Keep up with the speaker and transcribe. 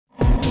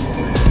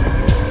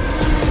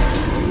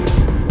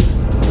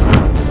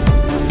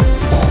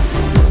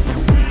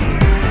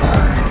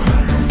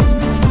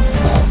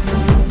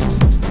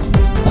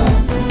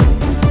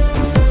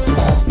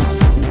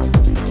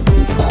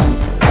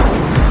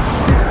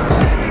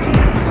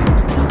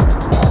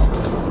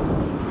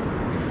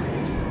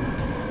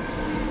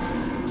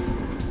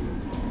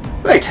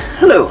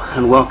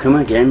welcome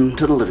again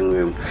to the living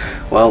room.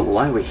 Well,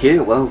 why we're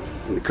here? Well,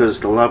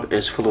 because the lab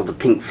is full of the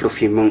pink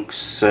fluffy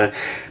monk's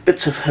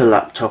bits of her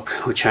laptop,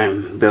 which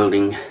I'm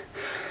building,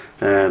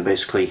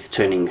 basically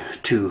turning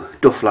two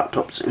duff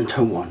laptops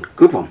into one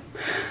good one.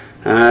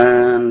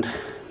 And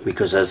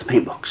because there's a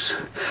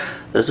Paintbox.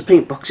 There's a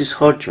Paintbox's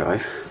hard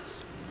drive,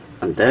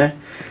 and there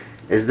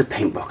is the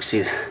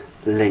Paintbox's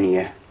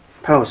linear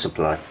power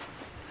supply.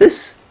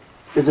 This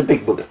is a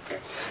big bugger.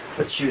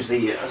 Let's use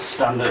the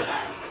standard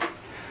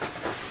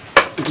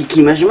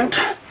geeky measurement.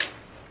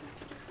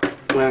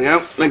 There we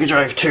go, Mega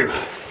Drive 2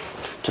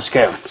 to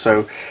scale.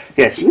 So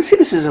yes, you can see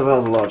this is a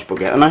rather large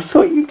bugger, and I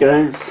thought you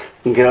guys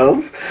and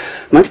girls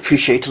might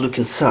appreciate a look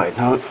inside.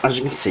 Now, as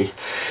you can see,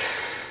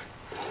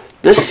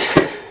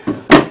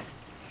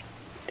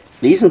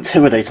 these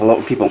intimidate a lot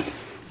of people,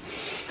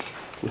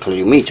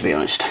 including me, to be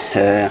honest.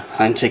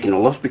 I'm taking a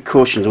lot of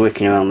precautions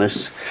working around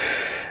this,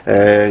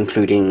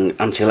 including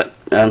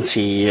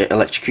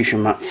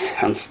anti-electrocution mats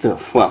and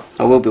stuff. Well,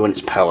 I will be when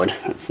it's powered.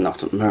 It's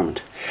not at the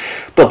moment.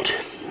 But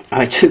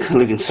I took a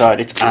look inside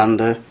it,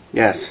 and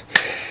yes,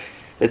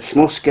 it's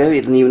more scary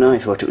than even I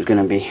thought it was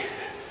going to be.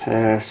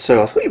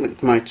 So I thought you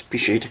might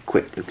appreciate a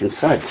quick look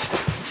inside.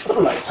 Just put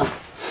the lights on.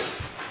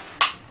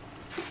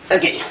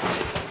 Okay.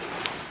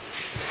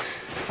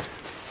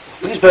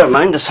 Please bear in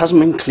mind, this hasn't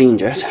been cleaned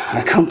yet.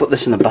 I can't put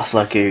this in the bath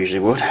like I usually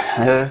would.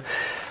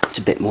 It's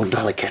a bit more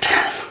delicate.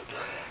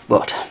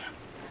 But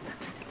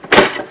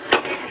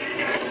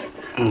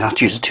I'm going to have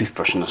to use a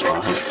toothbrush on this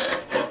one, I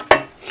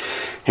think.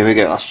 Here we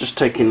go, that's just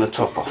taking the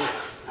top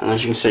off. And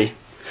as you can see,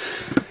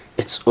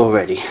 it's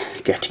already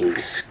getting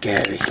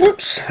scary.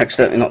 Whoops,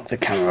 accidentally knocked the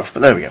camera off,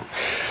 but there we go.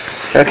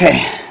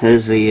 Okay,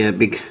 there's the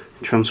big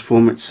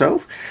transformer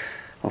itself,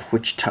 off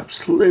which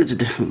taps loads of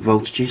different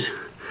voltages.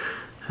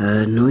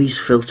 Noise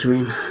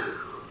filtering,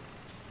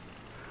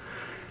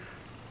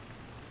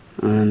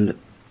 and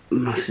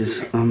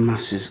masses and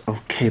masses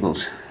of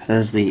cables.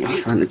 There's the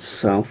fan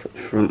itself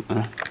from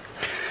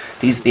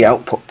these are the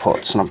output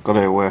ports, and I've got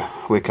to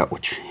work out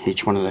which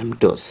each one of them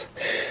does.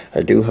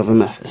 I do have a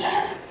method.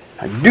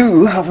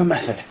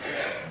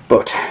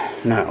 But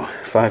now,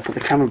 if I put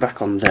the camera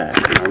back on there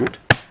for a moment,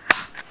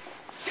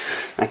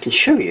 I can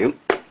show you.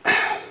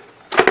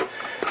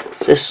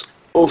 This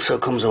also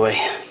comes away.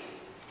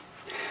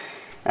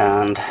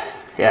 And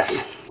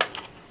yes,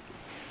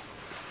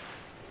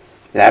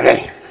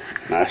 lovely,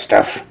 nice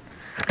stuff.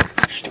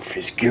 Stuff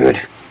is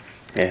good.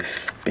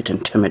 Yes, a bit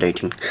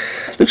intimidating.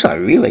 Looks like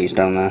relays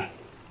down there.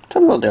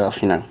 Tell me what they are,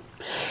 you know.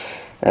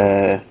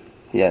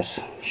 Yes,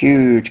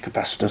 huge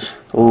capacitors.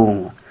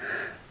 Oh,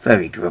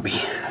 very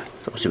grubby.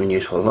 That was been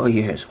used for a lot of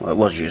years. Well, it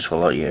was used for a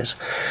lot of years.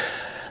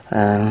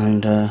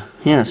 And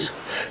yes,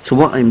 so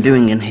what I'm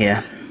doing in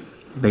here,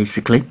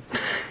 basically,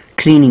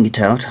 cleaning it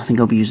out. I think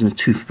I'll be using a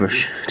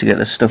toothbrush to get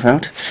this stuff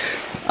out.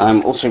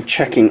 I'm also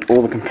checking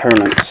all the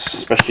components,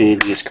 especially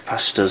these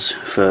capacitors,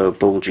 for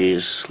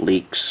bulges,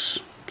 leaks,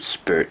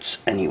 spurts,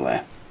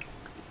 anywhere.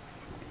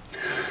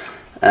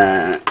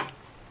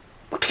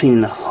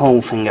 Cleaning the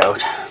whole thing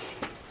out.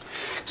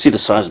 See the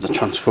size of the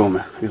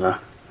transformer. Look at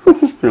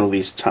that. All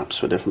these taps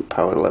for different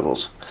power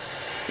levels.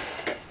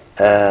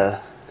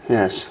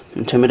 Yes,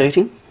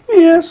 intimidating?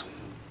 Yes,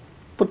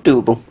 but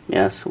doable.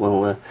 Yes,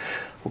 we'll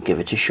give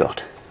it a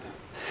shot.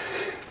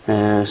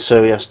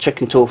 So yes,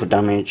 checking it all for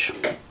damage,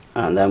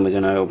 and then we're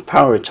going to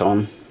power it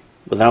on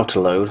without a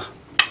load,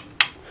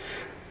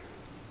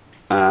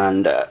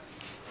 and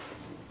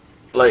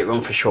let it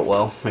run for a short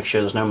while, make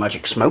sure there's no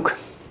magic smoke.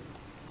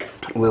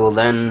 We will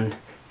then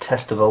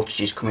test the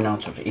voltages coming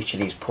out of each of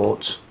these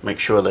ports, make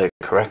sure they're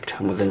correct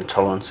and within the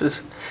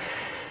tolerances.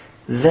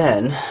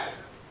 Then,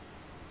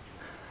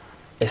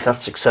 if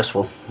that's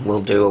successful,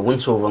 we'll do a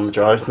once over on the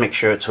drive, make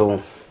sure it's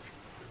all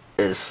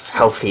as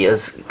healthy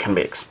as can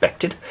be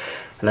expected,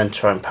 and then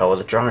try and power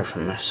the drive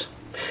from this.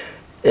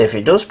 If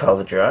it does power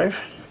the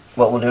drive,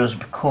 what we'll do as a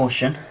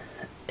precaution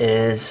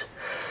is,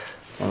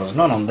 well, there's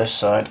none on this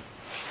side,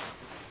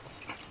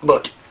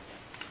 but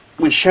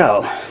we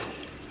shall,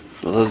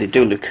 although they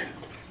do look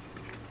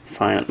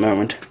fine at the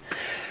moment,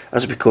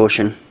 as a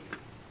precaution,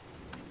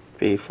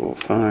 3, 4,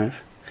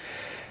 5,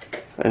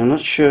 I'm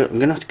not sure, I'm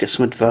going to have to get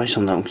some advice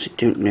on that one because I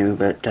don't know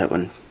about that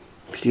one.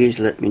 Please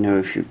let me know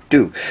if you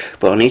do.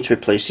 But I need to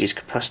replace these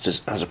capacitors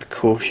as a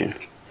precaution.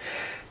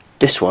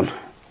 This one,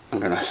 I'm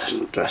going to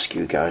have to ask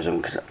you guys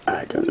on because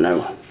I don't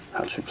know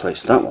how to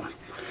replace that one.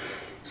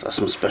 Is that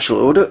some special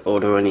order,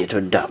 or do I need to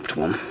adapt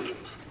one?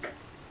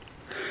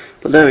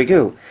 But there we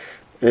go.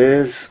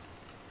 There's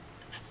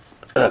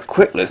a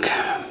quick look.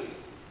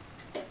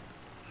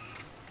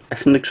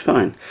 Everything looks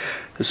fine.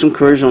 There's some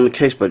corrosion on the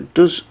case, but it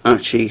does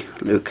actually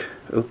look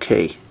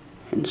okay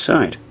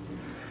inside.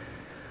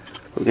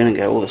 We're going to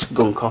get all this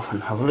gunk off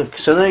and have a look.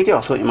 So there you go,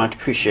 I thought you might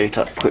appreciate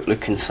that quick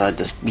look inside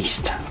this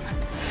beast.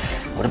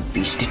 What a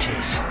beast it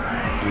is.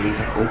 Leave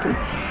it open.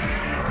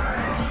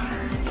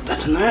 Put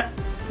that in there.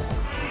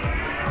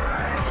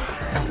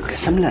 And go get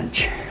some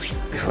lunch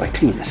before I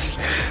clean this.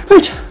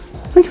 Right,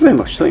 thank you very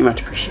much, thought you might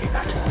appreciate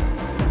that.